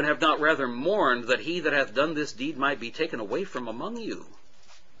puffed up, and have not rather mourned, that he that hath done this deed might be taken away from among you.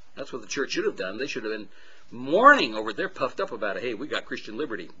 That's what the church should have done. They should have been mourning over it. They're puffed up about it. Hey, we got Christian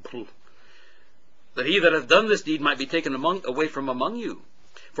liberty. That he that hath done this deed might be taken away from among you.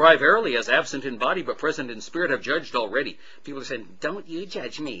 For I verily, as absent in body, but present in spirit, have judged already. People are saying, don't you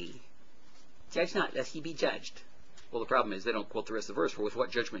judge me. Judge not, lest ye be judged. Well, the problem is they don't quote the rest of the verse. For with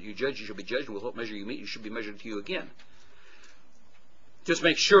what judgment you judge, you shall be judged, and with what measure you meet, you should be measured to you again. Just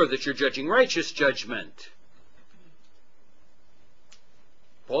make sure that you're judging righteous judgment.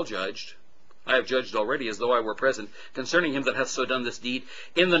 Paul judged. I have judged already, as though I were present, concerning him that hath so done this deed,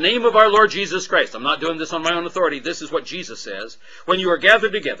 in the name of our Lord Jesus Christ. I'm not doing this on my own authority. This is what Jesus says. When you are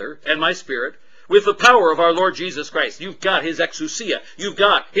gathered together, and my spirit, with the power of our Lord Jesus Christ, you've got his exousia. You've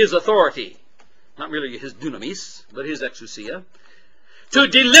got his authority. Not merely his dunamis, but his exousia. To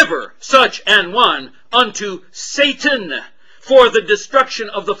deliver such an one unto Satan, for the destruction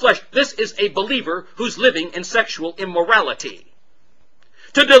of the flesh. This is a believer who's living in sexual immorality.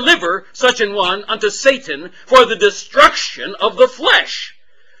 to deliver such an one unto Satan for the destruction of the flesh,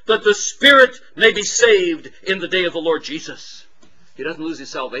 that the spirit may be saved in the day of the Lord Jesus. He doesn't lose his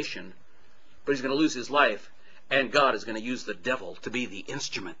salvation, but he's going to lose his life, and God is going to use the devil to be the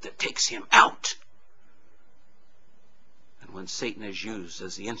instrument that takes him out. And when Satan is used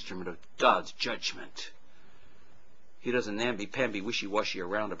as the instrument of God's judgment, he doesn't namby-pamby, wishy-washy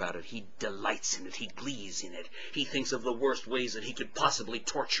around about it. He delights in it. He glees in it. He thinks of the worst ways that he could possibly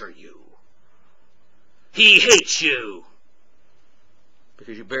torture you. He hates you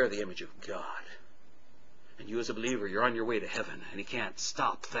because you bear the image of God. And you as a believer, you're on your way to heaven, and he can't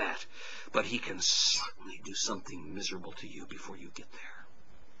stop that. But he can certainly do something miserable to you before you get there.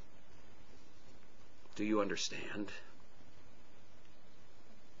 Do you understand?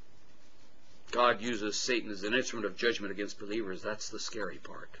 God uses Satan as an instrument of judgment against believers. That's the scary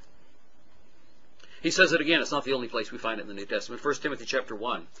part. He says it again. It's not the only place we find it in the New Testament. 1 Timothy chapter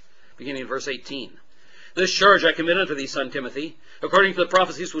 1, beginning in verse 18. This charge I commit unto thee, son Timothy, according to the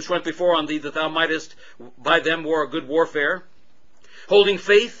prophecies which went before on thee, that thou mightest by them war a good warfare, holding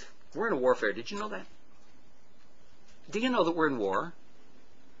faith. We're in a warfare. Did you know that? Do you know that we're in war?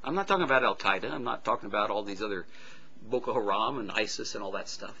 I'm not talking about Al-Qaeda. I'm not talking about all these other Boko Haram and ISIS and all that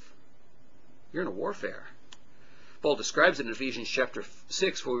stuff. You're in a warfare. Paul describes it in Ephesians chapter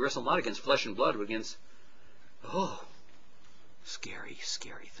 6, for we wrestle not against flesh and blood, but against, scary,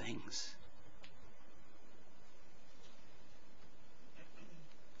 scary things.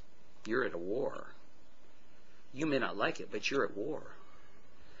 You're at a war. You may not like it, but you're at war.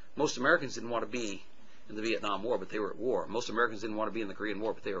 Most Americans didn't want to be in the Vietnam War, but they were at war. Most Americans didn't want to be in the Korean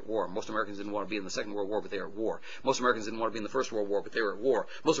War, but they were at war. Most Americans didn't want to be in the Second World War, but they were at war. Most Americans didn't want to be in the First World War, but they were at war.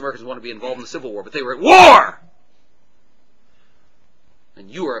 Most Americans want to be involved in the Civil War, but they were at war! And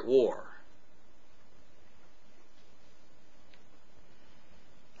you are at war.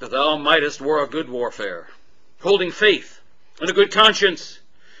 That thou mightest war a good warfare, holding faith and a good conscience,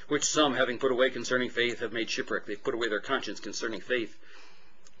 which some, having put away concerning faith, have made shipwreck. They've put away their conscience concerning faith.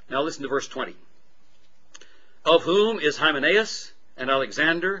 Now listen to verse 20. Of whom is Hymenaeus and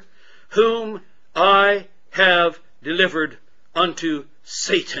Alexander, whom I have delivered unto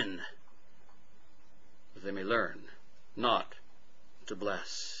Satan, that they may learn not to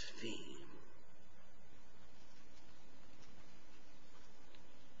blaspheme.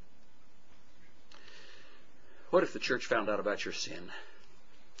 What if the church found out about your sin?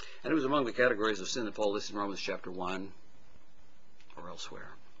 And it was among the categories of sin that Paul lists in Romans chapter 1 or elsewhere.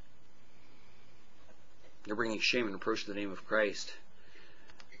 They're bringing shame and reproach to the name of Christ.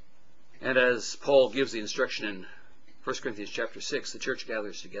 And as Paul gives the instruction in 1 Corinthians chapter 6, the church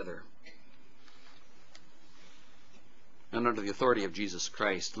gathers together. And under the authority of Jesus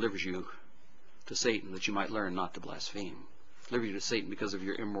Christ, delivers you to Satan that you might learn not to blaspheme. Delivers you to Satan because of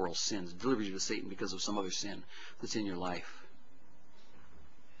your immoral sins. Delivers you to Satan because of some other sin that's in your life.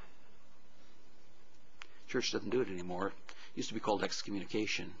 Church doesn't do it anymore. It used to be called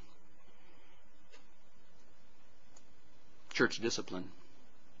excommunication. Church discipline.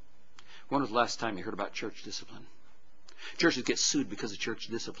 When was the last time you heard about church discipline? Churches get sued because of church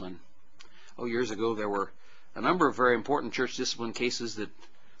discipline. Years ago there were a number of very important church discipline cases that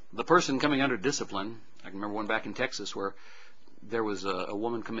the person coming under discipline, I can remember one back in Texas where there was a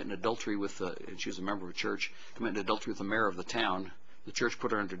woman committing adultery with, and she was a member of a church, committing adultery with the mayor of the town. The church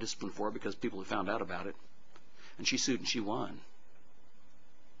put her under discipline for it because people had found out about it. And she sued and she won.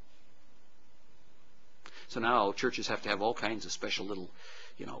 So now churches have to have all kinds of special little,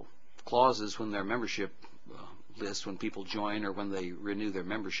 clauses when their membership list, when people join or when they renew their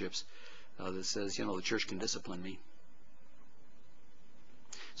memberships, that says, the church can discipline me.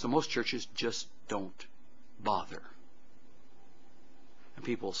 So most churches just don't bother. And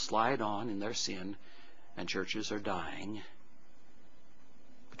people slide on in their sin, and churches are dying.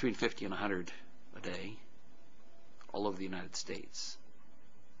 Between 50 and 100 a day, all over the United States.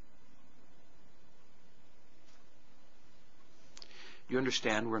 Do you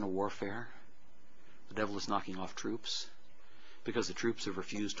understand we're in a warfare? The devil is knocking off troops because the troops have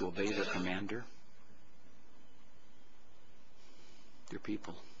refused to obey their commander. Dear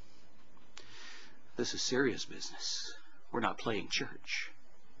people, this is serious business. We're not playing church.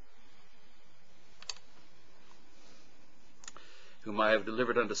 Whom I have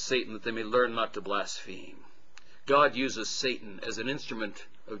delivered unto Satan, that they may learn not to blaspheme. God uses Satan as an instrument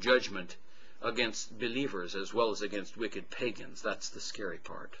of judgment against believers as well as against wicked pagans. That's the scary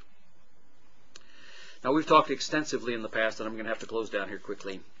part. Now, we've talked extensively in the past, and I'm going to have to close down here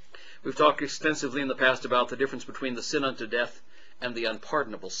quickly. We've talked extensively in the past about the difference between the sin unto death and the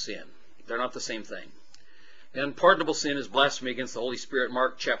unpardonable sin. They're not the same thing. And pardonable sin is blasphemy against the Holy Spirit.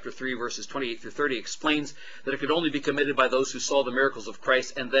 Mark chapter 3, verses 28 through 30 explains that it could only be committed by those who saw the miracles of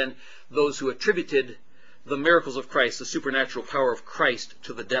Christ, and then those who attributed the miracles of Christ, the supernatural power of Christ,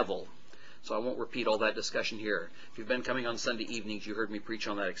 to the devil. So I won't repeat all that discussion here. If you've been coming on Sunday evenings, you heard me preach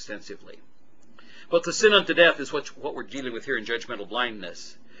on that extensively. But the sin unto death is what we're dealing with here in judgmental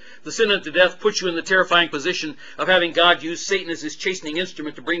blindness. The sin unto death puts you in the terrifying position of having God use Satan as his chastening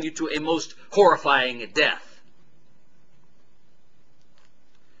instrument to bring you to a most horrifying death.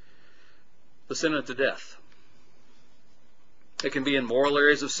 The sin unto death. It can be in moral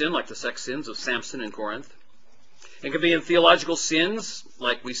areas of sin, like the sex sins of Samson in Corinth. It can be in theological sins,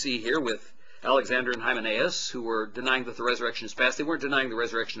 like we see here with Alexander and Hymenaeus, who were denying that the resurrection is past. They weren't denying the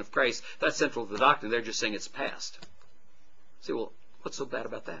resurrection of Christ. That's central to the doctrine. They're just saying it's past. Say, well, what's so bad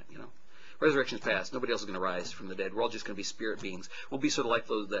about that? Resurrection is past. Nobody else is going to rise from the dead. We're all just going to be spirit beings. We'll be sort of like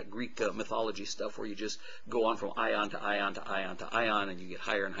that Greek mythology stuff where you just go on from ion to ion to ion to ion, and you get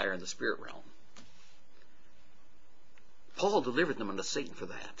higher and higher in the spirit realm. Paul delivered them unto Satan for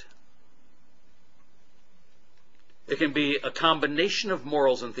that. It can be a combination of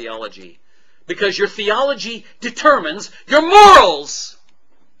morals and theology, because your theology determines your morals.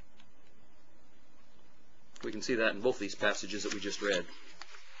 We can see that in both these passages that we just read.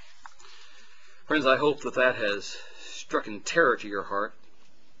 Friends, I hope that has struck in terror to your heart.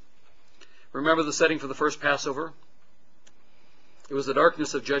 Remember the setting for the first Passover? It was the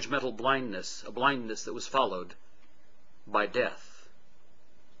darkness of judgmental blindness, a blindness that was followed by death.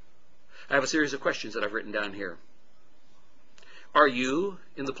 I have a series of questions that I've written down here. Are you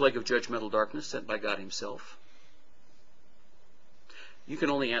in the plague of judgmental darkness sent by God himself? You can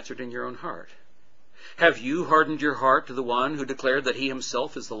only answer it in your own heart. Have you hardened your heart to the one who declared that he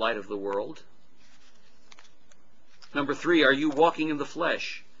himself is the light of the world? Number 3, are you walking in the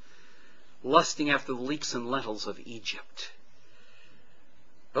flesh, lusting after the leeks and lentils of Egypt?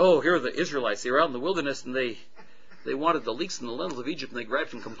 Oh, here are the Israelites. They were out in the wilderness, and they wanted the leeks and the lentils of Egypt, and they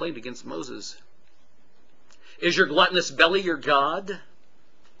grabbed and complained against Moses. Is your gluttonous belly your God?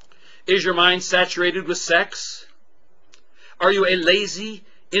 Is your mind saturated with sex? Are you a lazy,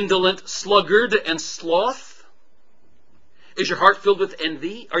 indolent sluggard and sloth? Is your heart filled with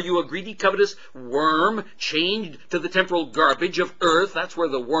envy? Are you a greedy, covetous worm chained to the temporal garbage of earth? That's where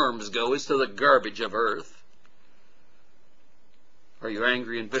the worms go, is to the garbage of earth. Are you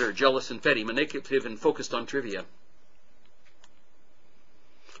angry and bitter, jealous and petty, manipulative and focused on trivia?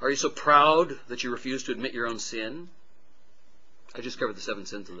 Are you so proud that you refuse to admit your own sin? I just covered the 7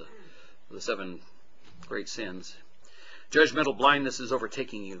 sins of the 7 great sins. Judgmental blindness is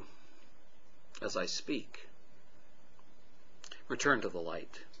overtaking you as I speak. Return to the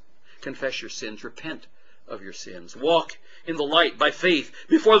light. Confess your sins. Repent of your sins. Walk in the light by faith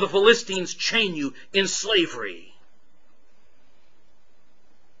before the Philistines chain you in slavery.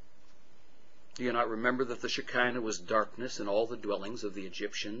 Do you not remember that the Shekinah was darkness in all the dwellings of the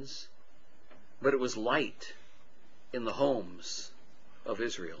Egyptians, but it was light in the homes of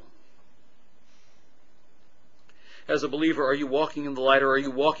Israel? As a believer, are you walking in the light, or are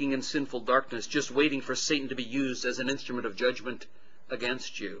you walking in sinful darkness, just waiting for Satan to be used as an instrument of judgment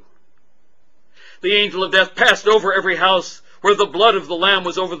against you? The angel of death passed over every house where the blood of the Lamb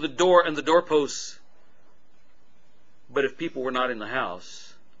was over the door and the doorposts. But if people were not in the house,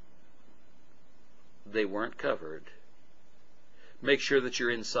 they weren't covered. Make sure that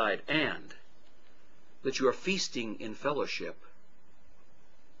you're inside and that you are feasting in fellowship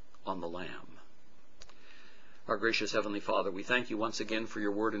on the Lamb. Our gracious Heavenly Father, we thank you once again for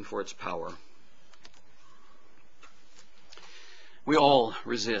your word and for its power. We all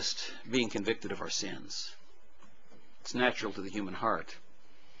resist being convicted of our sins. It's natural to the human heart.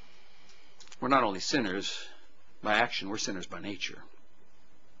 We're not only sinners by action, we're sinners by nature.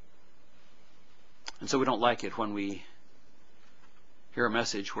 And so we don't like it when we hear a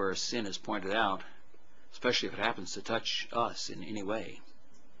message where a sin is pointed out, especially if it happens to touch us in any way.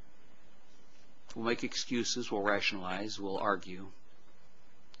 We'll make excuses, we'll rationalize, we'll argue.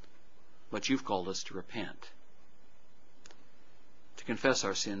 But you've called us to repent, to confess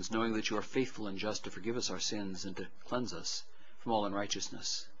our sins, knowing that you are faithful and just to forgive us our sins and to cleanse us from all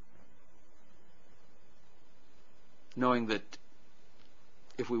unrighteousness. Knowing that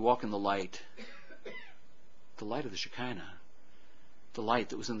if we walk in the light of the Shekinah, the light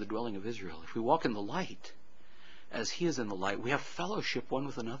that was in the dwelling of Israel, if we walk in the light as he is in the light, we have fellowship one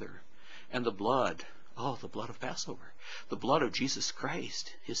with another. And the blood, the blood of Passover, the blood of Jesus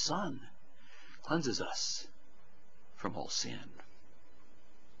Christ, his Son, cleanses us from all sin.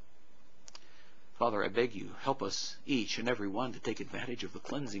 Father, I beg you, help us each and every one to take advantage of the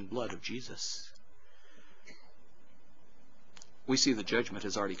cleansing blood of Jesus. we see the judgment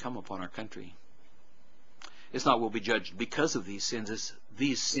has already come upon our country. It's not we'll be judged because of these sins. It's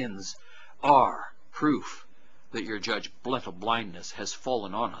these sins are proof that your judgmental blindness has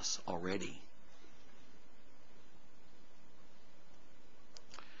fallen on us already.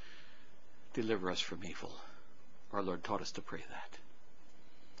 Deliver us from evil. Our Lord taught us to pray that.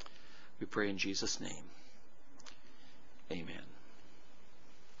 We pray in Jesus' name. Amen.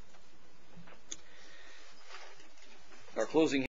 Our closing